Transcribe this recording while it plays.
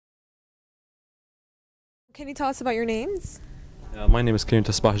Can you tell us about your names? My name is Karim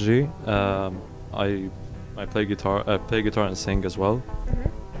Tesbahji. I play guitar. I play guitar and sing as well.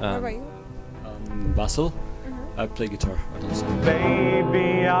 What about you? Basel. I play guitar. I don't sing.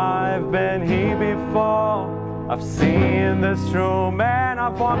 Baby, I've been here before. I've seen this room and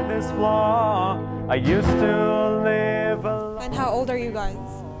I've walked this floor. I used to live alone. And how old are you guys?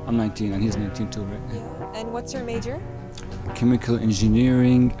 I'm 19 and he's 19 too, right? Yeah. And what's your major? Chemical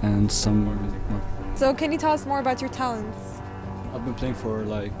engineering and some more. So can you tell us more about your talents? I've been playing for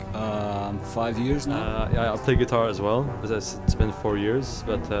like 5 years now. Yeah, I play guitar as well. It's been 4 years,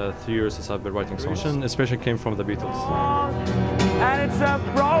 but 3 years since I've been writing songs. Inspiration came from the Beatles. And it's a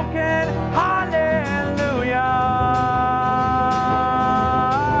broken heart.